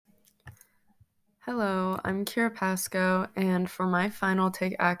Hello, I'm Kira Pasco, and for my final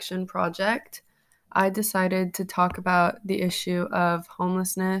Take Action project, I decided to talk about the issue of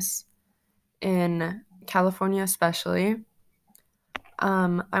homelessness in California, especially.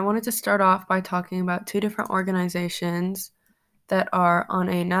 I wanted to start off by talking about two different organizations that are on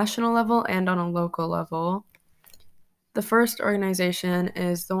a national level and on a local level. The first organization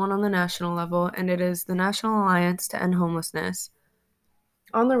is the one on the national level, and it is the National Alliance to End Homelessness.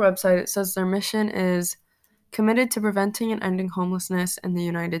 On their website, it says their mission is committed to preventing and ending homelessness in the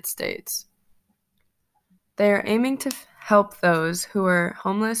United States. They are aiming to help those who are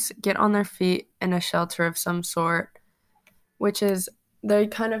homeless get on their feet in a shelter of some sort, which is they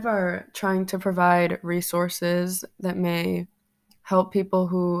kind of are trying to provide resources that may help people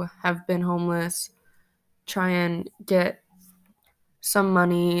who have been homeless try and get some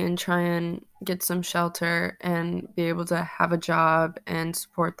money and try and get some shelter and be able to have a job and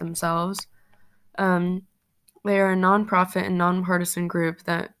support themselves. Um, They are a nonprofit and nonpartisan group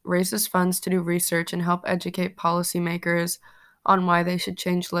that raises funds to do research and help educate policymakers on why they should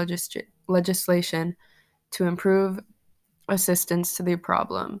change legislation to improve assistance to the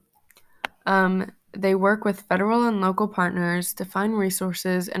problem. They work with federal and local partners to find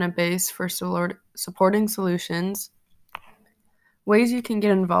resources and a base for supporting solutions. Ways you can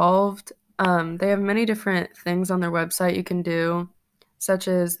get involved. They have many different things on their website you can do, such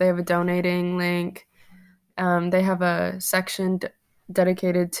as they have a donating link. They have a section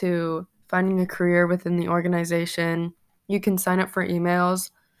dedicated to finding a career within the organization. You can sign up for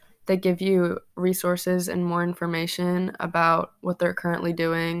emails that give you resources and more information about what they're currently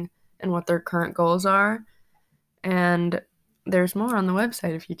doing and what their current goals are. And there's more on the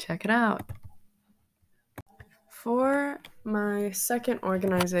website if you check it out. For my second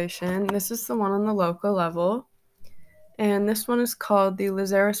organization, this is the one on the local level, and this one is called the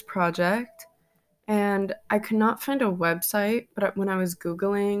Lazarus Project. And I could not find a website, but when I was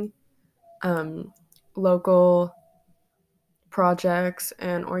Googling local projects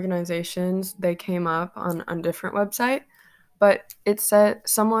and organizations, they came up on a different website. But it said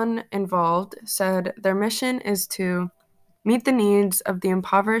someone involved said their mission is to meet the needs of the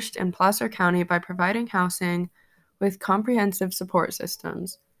impoverished in Placer County by providing housing with comprehensive support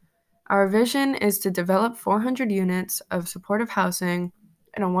systems. Our vision is to develop 400 units of supportive housing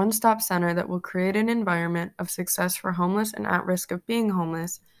in a one-stop center that will create an environment of success for homeless and at risk of being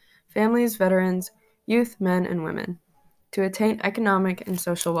homeless, families, veterans, youth, men, and women, to attain economic and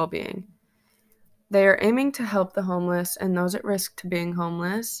social well-being. They are aiming to help the homeless and those at risk to being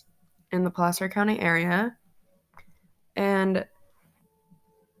homeless in the Placer County area. And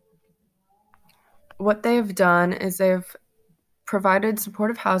what they've done is they've provided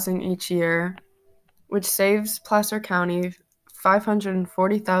supportive housing each year, which saves Placer County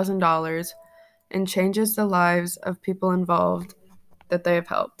 $540,000 and changes the lives of people involved that they have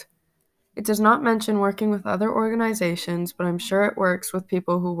helped. It does not mention working with other organizations, but I'm sure it works with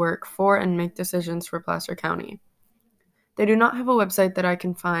people who work for and make decisions for Placer County. They do not have a website that I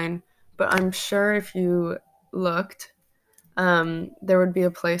can find, but I'm sure if you looked, there would be a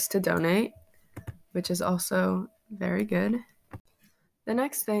place to donate, which is also very good. The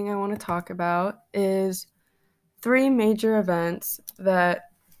next thing I want to talk about is three major events that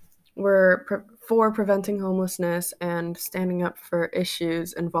were for preventing homelessness and standing up for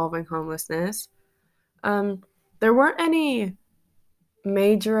issues involving homelessness. There weren't any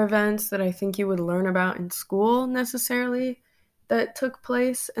major events that I think you would learn about in school necessarily that took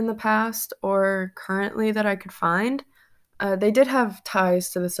place in the past or currently that I could find. They did have ties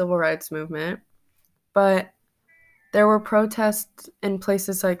to the civil rights movement, but there were protests in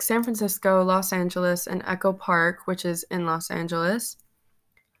places like San Francisco, Los Angeles, and Echo Park, which is in Los Angeles.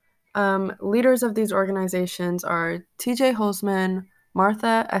 Leaders of these organizations are TJ Holzman,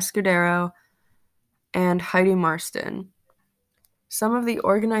 Martha Escudero, and Heidi Marston. Some of the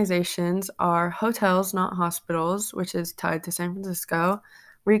organizations are Hotels Not Hospitals, which is tied to San Francisco,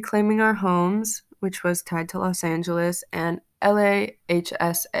 Reclaiming Our Homes, which was tied to Los Angeles, and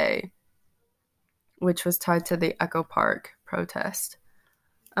LAHSA, which was tied to the Echo Park protest.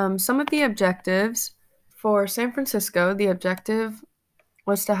 Some of the objectives for San Francisco, the objective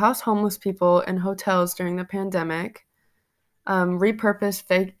was to house homeless people in hotels during the pandemic, repurpose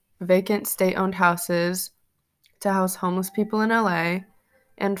vacant state-owned houses to house homeless people in LA,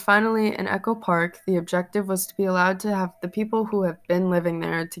 and finally, in Echo Park, the objective was to be allowed to have the people who have been living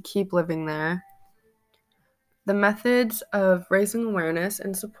there to keep living there. The methods of raising awareness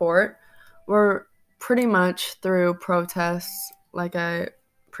and support were pretty much through protests, like I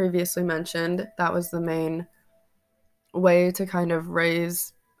previously mentioned. That was the main way to kind of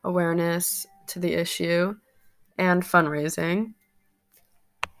raise awareness to the issue and fundraising.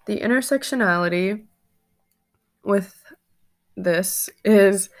 The intersectionality with this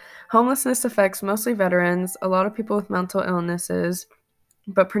is homelessness affects mostly veterans, a lot of people with mental illnesses,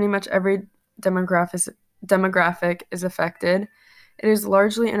 but pretty much every demographic is affected. It is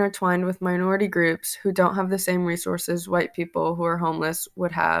largely intertwined with minority groups who don't have the same resources white people who are homeless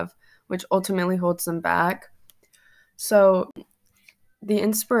would have, which ultimately holds them back. So, the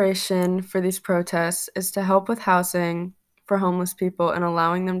inspiration for these protests is to help with housing for homeless people and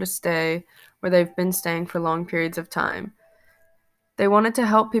allowing them to stay where they've been staying for long periods of time. They wanted to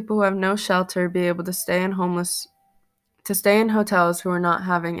help people who have no shelter be able to stay in hotels who are not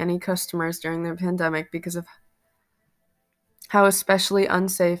having any customers during the pandemic because of how especially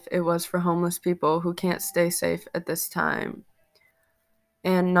unsafe it was for homeless people who can't stay safe at this time,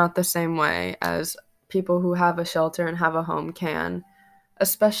 and not the same way as people who have a shelter and have a home can.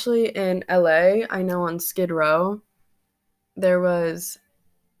 Especially in LA, I know on Skid Row, there was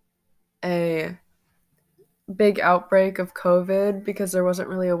a big outbreak of COVID because there wasn't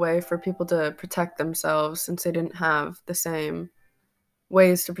really a way for people to protect themselves since they didn't have the same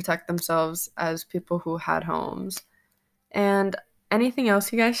ways to protect themselves as people who had homes. And anything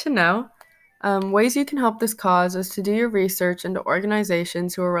else you guys should know? Ways you can help this cause is to do your research into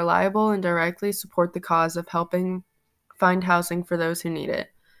organizations who are reliable and directly support the cause of helping find housing for those who need it.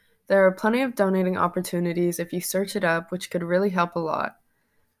 There are plenty of donating opportunities if you search it up, which could really help a lot.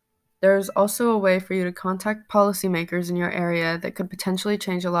 There is also a way for you to contact policymakers in your area that could potentially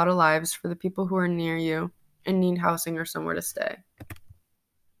change a lot of lives for the people who are near you and need housing or somewhere to stay.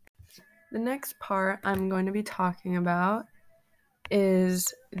 The next part I'm going to be talking about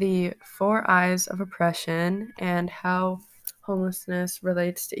is the 4 I's of oppression and how homelessness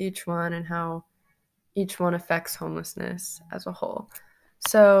relates to each one and how each one affects homelessness as a whole.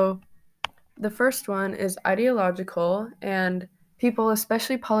 So the first one is ideological, and people,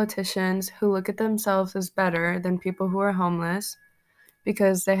 especially politicians, who look at themselves as better than people who are homeless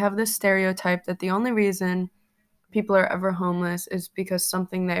because they have this stereotype that the only reason people are ever homeless is because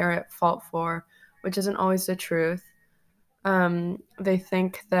something they are at fault for, which isn't always the truth. They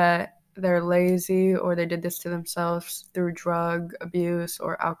think that they're lazy or they did this to themselves through drug abuse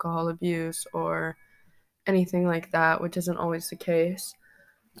or alcohol abuse or anything like that, which isn't always the case.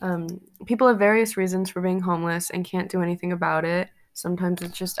 People have various reasons for being homeless and can't do anything about it. Sometimes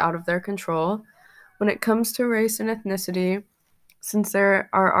it's just out of their control. When it comes to race and ethnicity, since there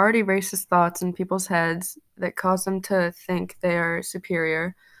are already racist thoughts in people's heads that cause them to think they are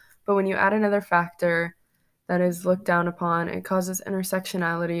superior, but when you add another factor that is looked down upon, it causes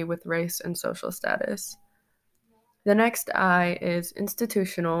intersectionality with race and social status. The next I is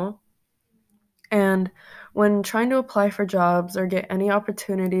institutional. And when trying to apply for jobs or get any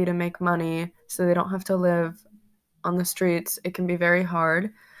opportunity to make money so they don't have to live on the streets, it can be very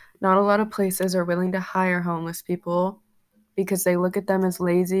hard. Not a lot of places are willing to hire homeless people because they look at them as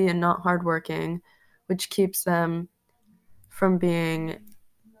lazy and not hardworking, which keeps them from being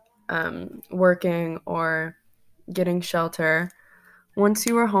working or getting shelter. Once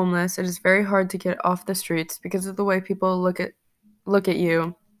you are homeless, it is very hard to get off the streets because of the way people look at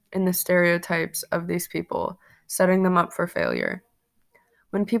you and the stereotypes of these people, setting them up for failure.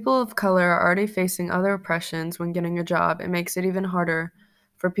 When people of color are already facing other oppressions when getting a job, it makes it even harder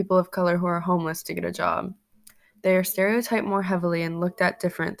for people of color who are homeless to get a job. They are stereotyped more heavily and looked at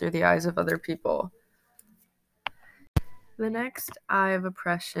different through the eyes of other people. The next eye of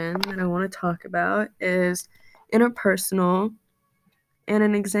oppression that I want to talk about is interpersonal. And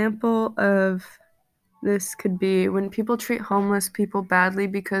an example of this could be when people treat homeless people badly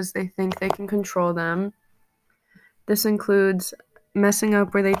because they think they can control them. This includes messing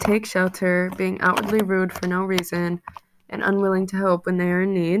up where they take shelter, being outwardly rude for no reason, and unwilling to help when they are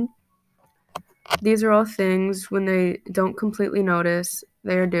in need. These are all things when they don't completely notice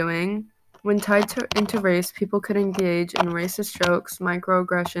they are doing. When tied into race, people could engage in racist jokes,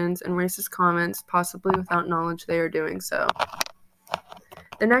 microaggressions, and racist comments, possibly without knowledge they are doing so.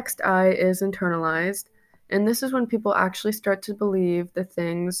 The next I is internalized, and this is when people actually start to believe the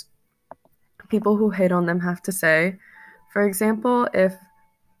things people who hate on them have to say. For example, if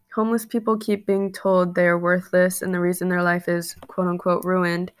homeless people keep being told they are worthless and the reason their life is quote-unquote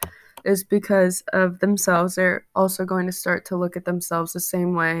ruined is because of themselves, they're also going to start to look at themselves the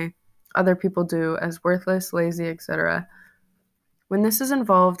same way other people do, as worthless, lazy, etc. When this is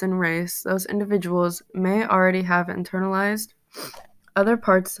involved in race, those individuals may already have internalized other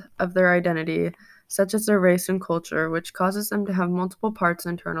parts of their identity, such as their race and culture, which causes them to have multiple parts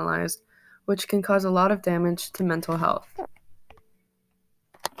internalized, which can cause a lot of damage to mental health.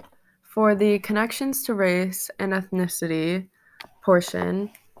 For the connections to race and ethnicity portion,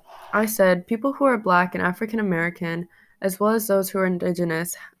 I said people who are Black and African American, as well as those who are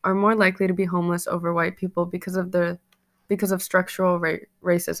Indigenous, are more likely to be homeless over white people because of structural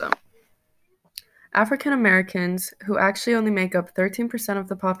racism. African Americans, who actually only make up 13% of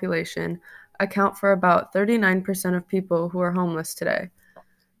the population, account for about 39% of people who are homeless today.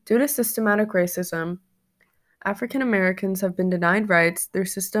 Due to systematic racism, African Americans have been denied rights through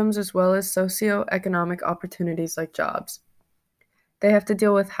systems as well as socioeconomic opportunities like jobs. They have to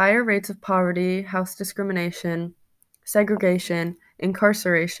deal with higher rates of poverty, house discrimination, segregation,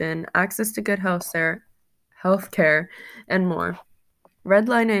 incarceration, access to good health care, and more.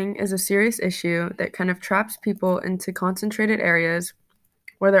 Redlining is a serious issue that kind of traps people into concentrated areas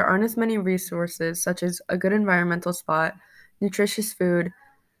where there aren't as many resources, such as a good environmental spot, nutritious food,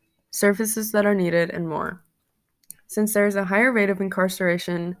 services that are needed, and more. Since there is a higher rate of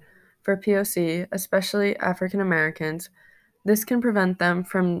incarceration for POC, especially African Americans, this can prevent them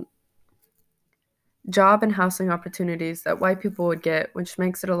from job and housing opportunities that white people would get, which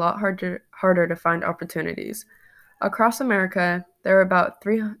makes it a lot harder to find opportunities. Across America, there are about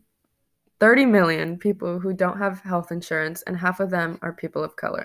 30 million people who don't have health insurance, and half of them are people of color.